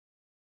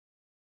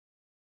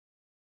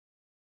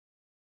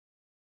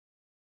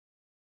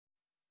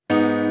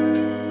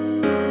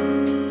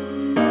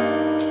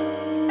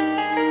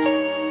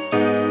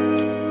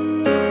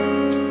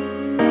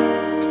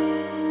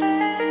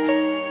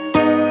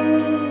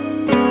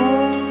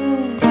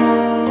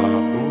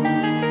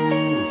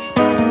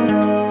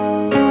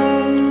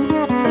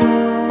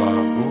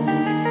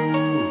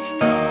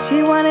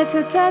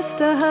test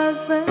her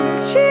husband.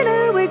 She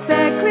knew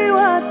exactly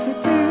what to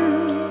do.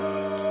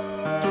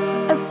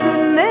 A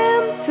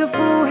pseudonym to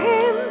fool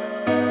him.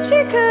 She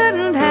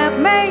couldn't have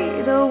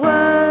made a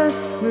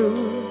worse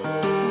move.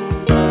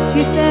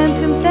 She sent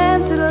him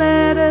scented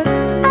letters,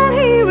 and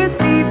he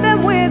received them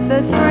with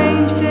a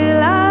strange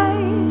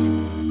delight.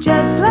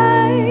 Just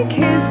like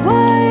his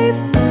wife,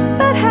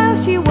 but how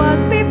she was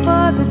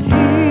before the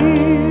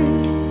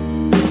tears,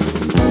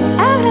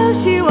 and how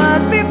she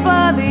was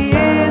before the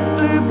years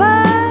flew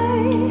by,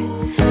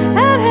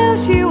 and how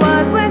she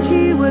was when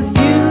she was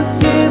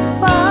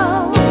beautiful.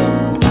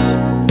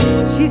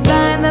 She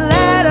signed the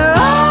letter,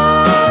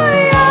 oh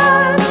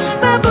yes,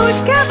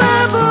 Babooshka,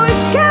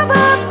 Babooshka,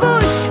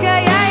 Babooshka,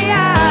 yeah,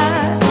 yeah.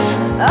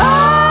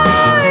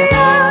 Oh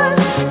yes,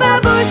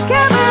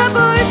 Babooshka,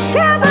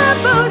 Babooshka,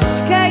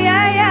 Babooshka,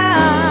 yeah, yeah.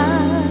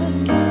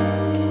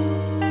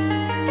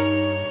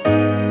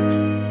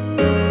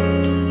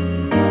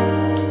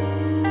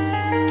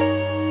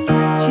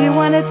 She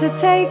wanted to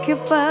take it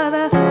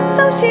further,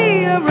 so she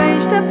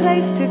arranged a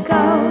place to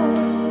go,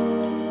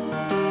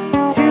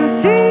 to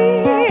see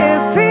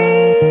if he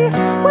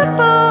would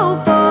fall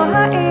for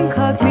her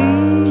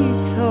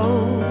incognito.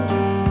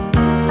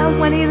 And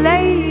when he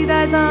laid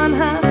eyes on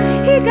her,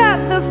 he got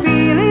the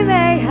feeling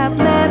they had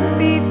met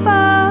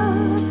before.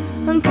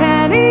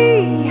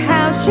 Uncanny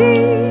how she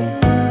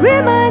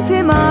reminds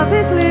him of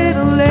his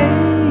little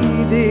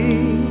lady.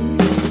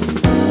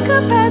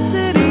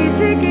 Capacity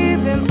to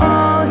give him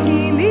all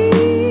he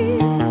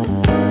needs,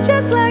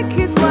 just like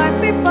his wife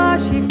before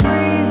she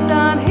freezed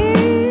on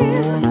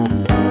him,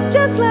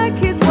 just like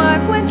his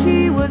wife when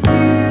she was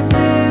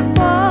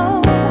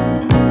beautiful.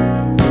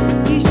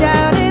 He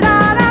shouted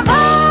out,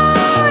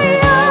 oh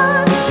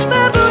yes,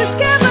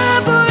 Babooshka,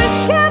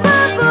 Babooshka,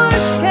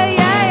 Babooshka,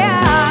 yeah,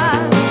 yeah.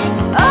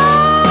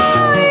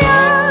 Oh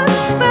yes,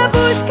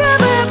 Babooshka,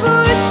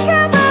 Babooshka,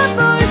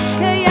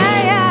 Babooshka, yeah,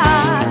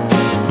 yeah.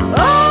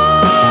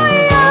 Oh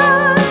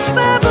yes,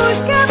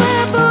 Babooshka,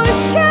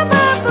 Babooshka,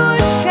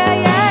 Babooshka,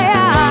 yeah,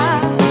 yeah.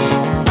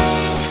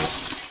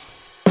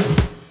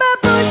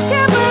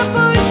 Babooshka,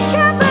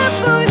 Babooshka,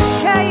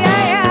 Babooshka,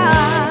 yeah, yeah.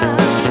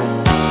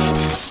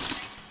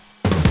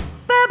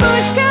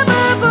 Babooshka,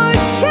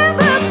 Babooshka,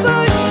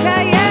 Babooshka,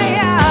 yeah,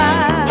 yeah.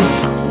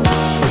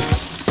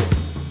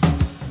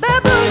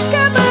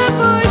 Babooshka,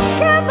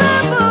 Babooshka,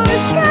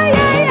 Babooshka,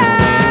 yeah, yeah.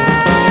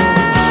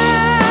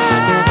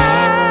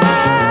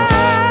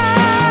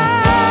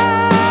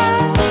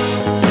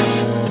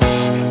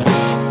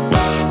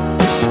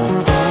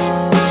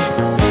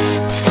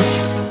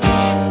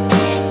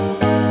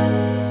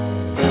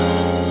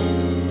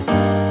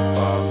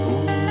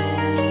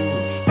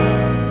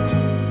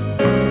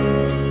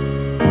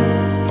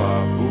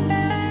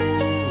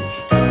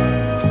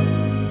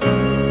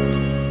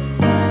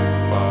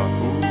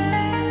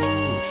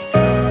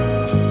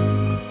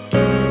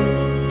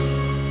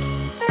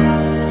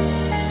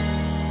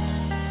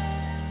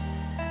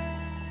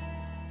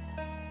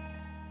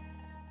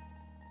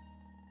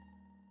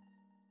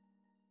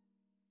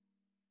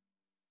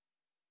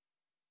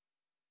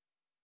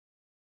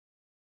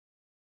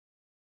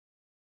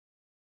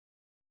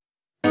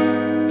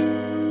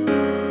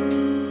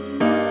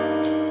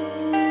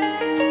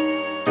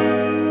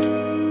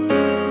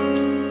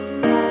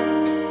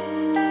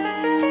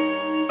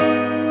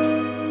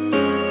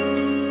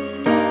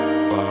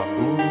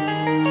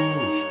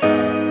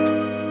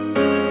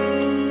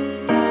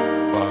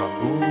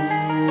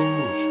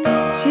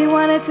 She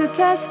wanted to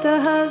test her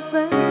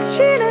husband.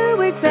 She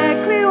knew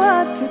exactly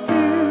what to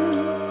do.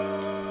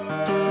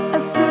 A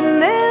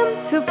pseudonym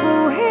to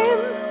fool him.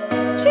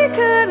 She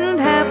couldn't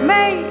have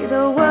made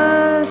a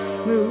worse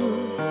move.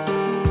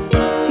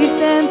 She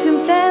sent him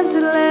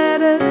scented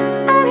letters,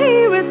 and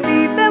he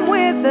received them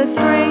with a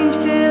strange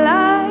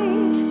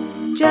delight.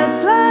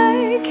 Just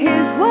like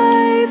his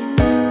wife,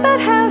 but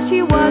how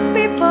she was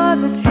before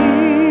the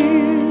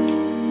tears,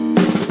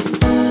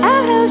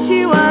 and how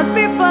she was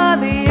before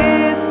the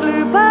years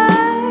flew by,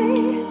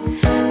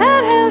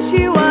 and how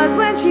she was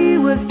when she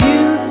was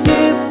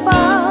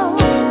beautiful.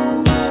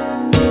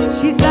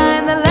 She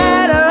signed the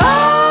letter,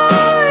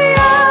 oh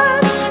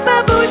yes,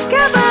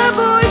 Babooshka,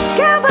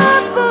 Babooshka,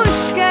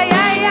 Babooshka,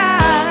 yeah,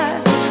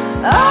 yeah.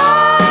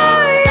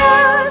 Oh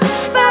yes,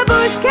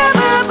 Babooshka,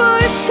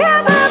 Babooshka,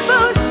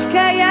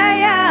 Babooshka, yeah,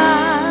 yeah.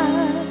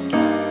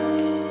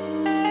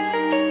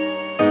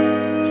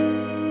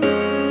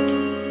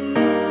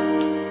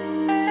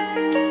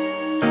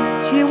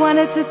 She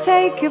wanted to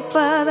take it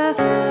further,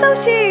 so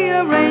she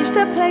arranged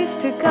a place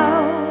to go,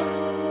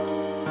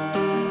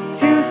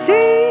 to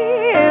see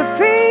if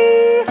he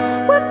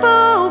would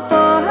fall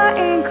for her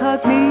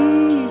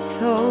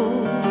incognito.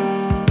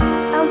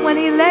 And when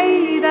he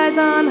laid eyes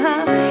on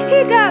her,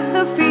 he got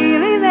the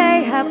feeling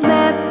they had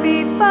met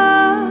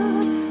before.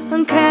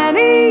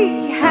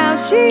 Uncanny how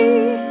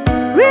she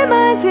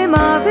reminds him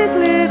of his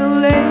little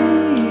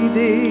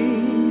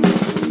lady.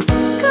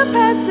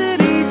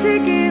 Capacity to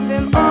give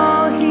him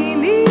all he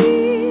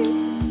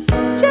needs,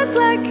 just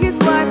like his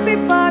wife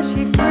before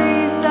she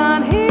freezed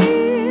on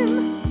him,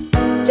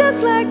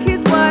 just like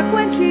his wife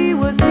when she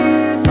was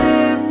beautiful.